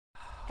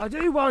I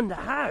do wonder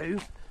how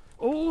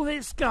all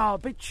this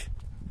garbage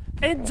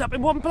ends up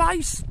in one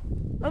place.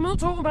 I'm not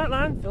talking about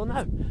landfill,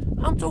 no.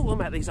 I'm talking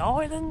about these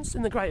islands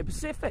in the Greater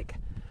Pacific.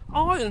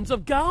 Islands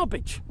of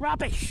garbage,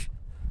 rubbish.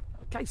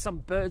 Okay, some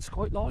birds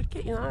quite like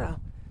it, you know,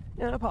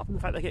 apart from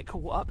the fact they get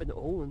caught up in it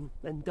all and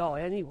then die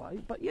anyway.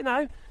 But, you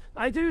know,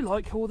 they do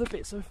like all the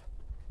bits of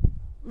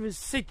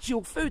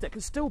residual food that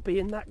can still be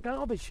in that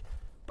garbage.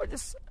 But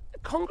it's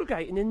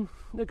congregating in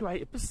the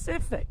Greater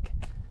Pacific.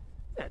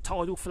 You know,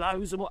 tidal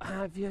flows and what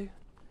have you.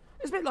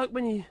 It's a bit like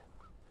when you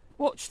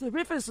watch the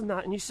rivers and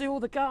that and you see all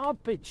the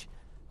garbage,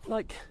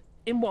 like,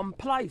 in one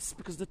place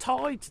because of the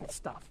tides and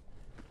stuff.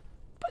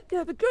 But, you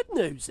know, the good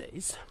news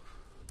is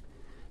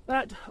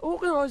that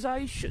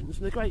organisations,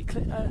 the Great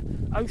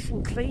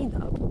Ocean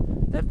Cleanup,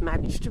 they've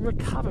managed to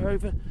recover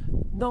over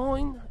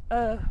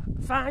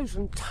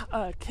 9,000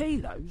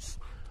 kilos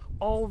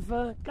of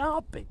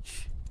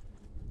garbage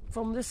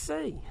from the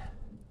sea.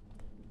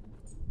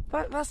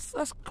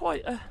 That's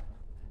quite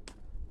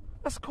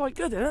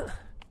good, isn't it?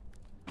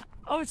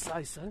 I would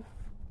say so.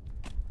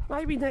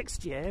 Maybe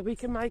next year we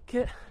can make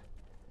it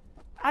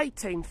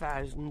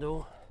 18,000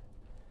 or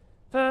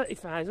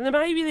 30,000, and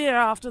maybe the year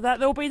after that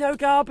there'll be no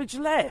garbage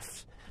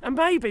left, and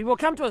maybe we'll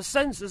come to our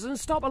senses and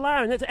stop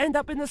allowing it to end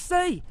up in the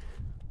sea,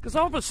 because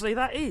obviously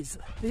that is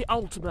the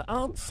ultimate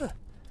answer,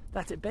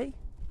 that it be.